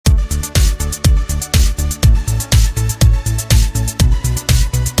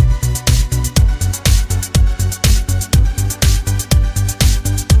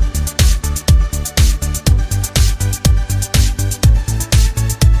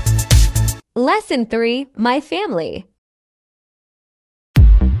Lesson 3, My Family.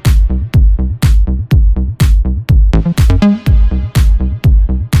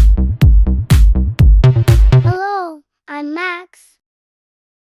 Hello, I'm Max.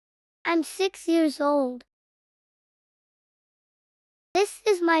 I'm 6 years old. This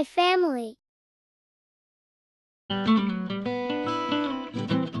is my family.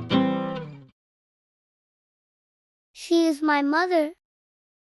 She is my mother.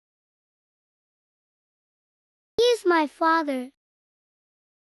 He is my father.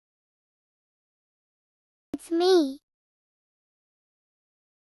 It's me.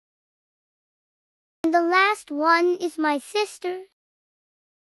 And the last one is my sister.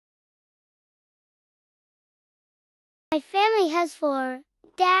 My family has 4: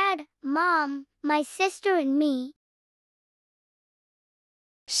 Dad, Mom, my sister, and me.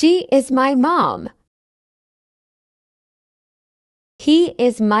 She is my mom. He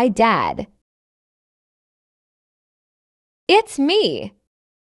is my dad. It's me.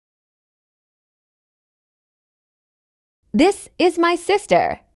 This is my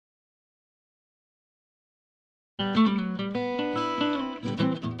sister.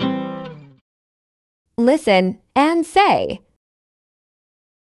 Listen and say.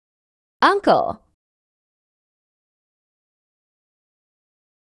 Uncle,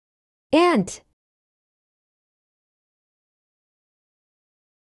 aunt,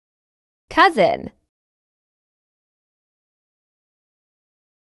 cousin,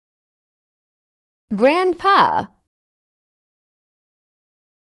 grandpa,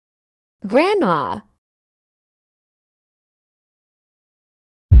 grandma.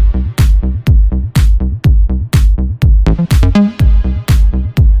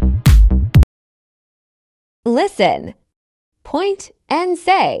 Listen, point and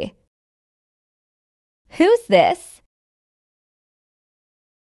say. Who's this?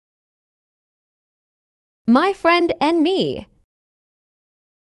 My friend and me.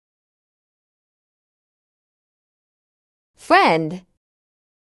 Friend.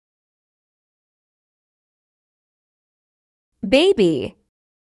 Baby.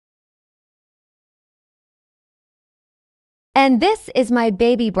 And this is my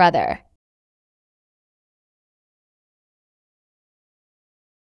baby brother.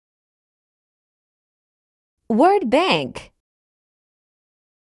 Word bank.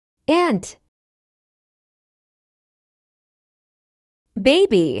 Aunt.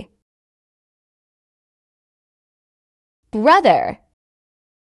 Baby. Brother.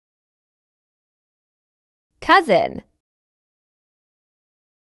 Cousin.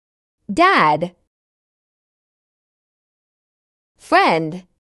 Dad. Friend.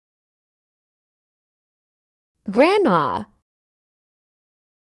 Grandma.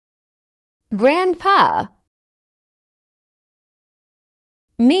 Grandpa.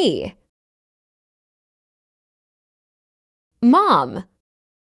 Me. Mom.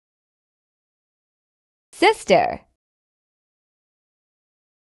 Sister.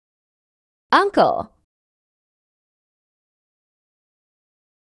 Uncle.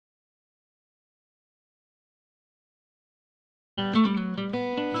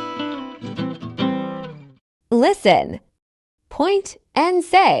 Listen, point and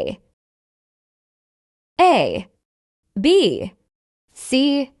say. A, B,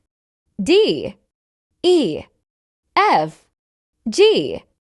 C, D, E, F, G,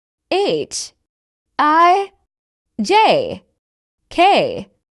 H, I, J, K,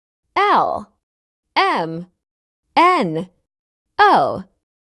 L, M, N, O,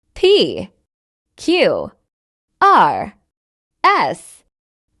 P, Q, R, S,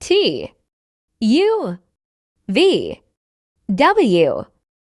 T, U, V, W,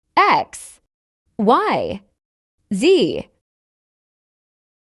 X, Y, Z,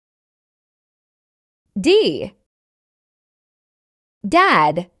 D,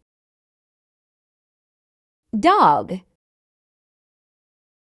 Dad, Dog,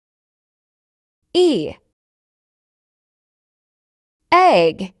 E,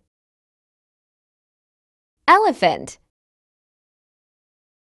 Egg, Elephant,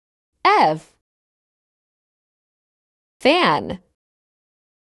 F, Fan,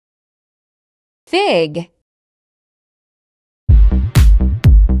 Fig.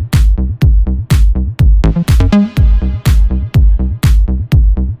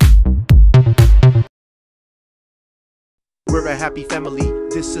 We're a happy family.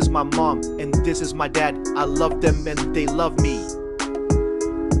 This is my mom and this is my dad. I love them and they love me.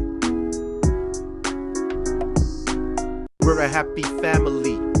 We're a happy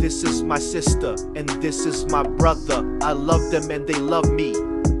family. This is my sister and this is my brother. I love them and they love me.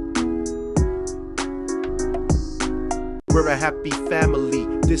 We're a happy family.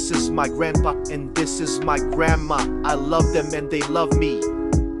 This is my grandpa and this is my grandma. I love them and they love me.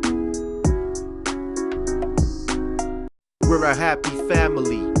 We're a happy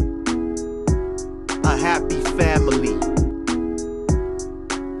family. A happy family.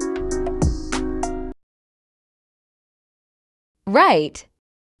 Right.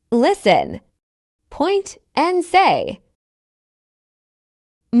 Listen. Point and say.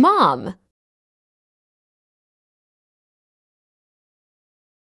 Mom.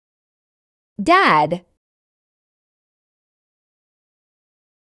 Dad.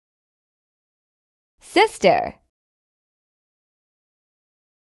 Sister.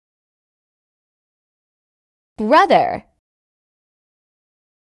 Brother.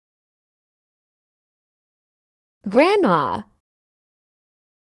 Grandma.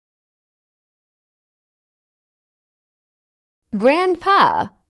 Grandpa.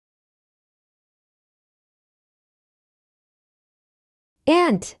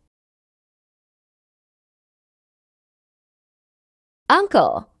 Aunt.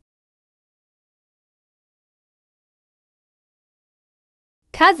 Uncle.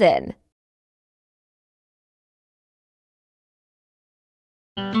 Cousin.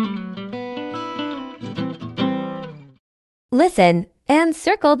 Listen and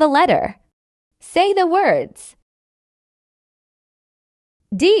circle the letter. Say the words.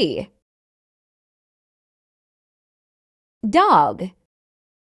 D. Dog.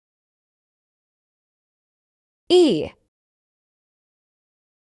 E.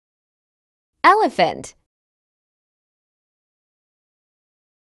 Elephant.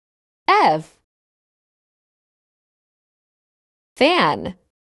 F. Fan.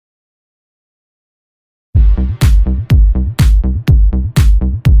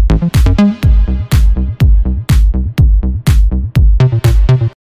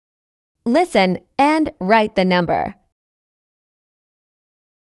 Listen and write the number.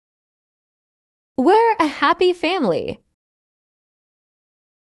 We're a happy family.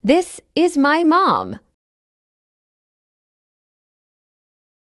 This is my mom.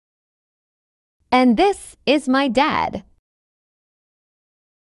 And this is my dad.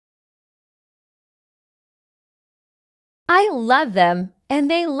 I love them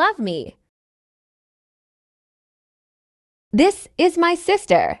and they love me. This is my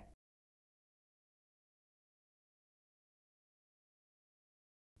sister.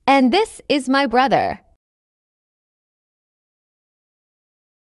 And this is my brother.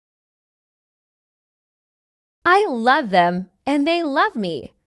 I love them and they love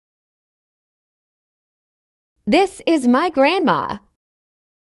me. This is my grandma.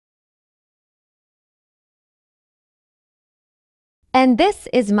 And this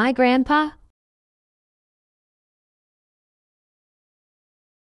is my grandpa.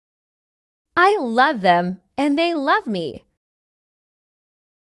 I love them and they love me.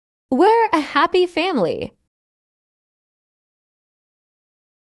 We're a happy family.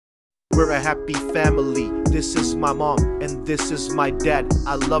 We're a happy family. This is my mom and this is my dad.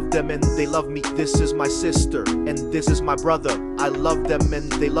 I love them and they love me. This is my sister and this is my brother. I love them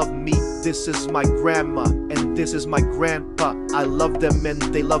and they love me. This is my grandma and this is my grandpa. I love them and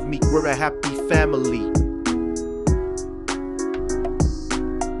they love me. We're a happy family.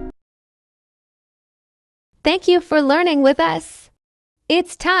 Thank you for learning with us.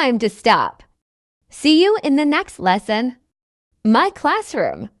 It's time to stop. See you in the next lesson. My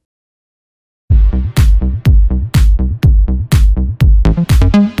classroom.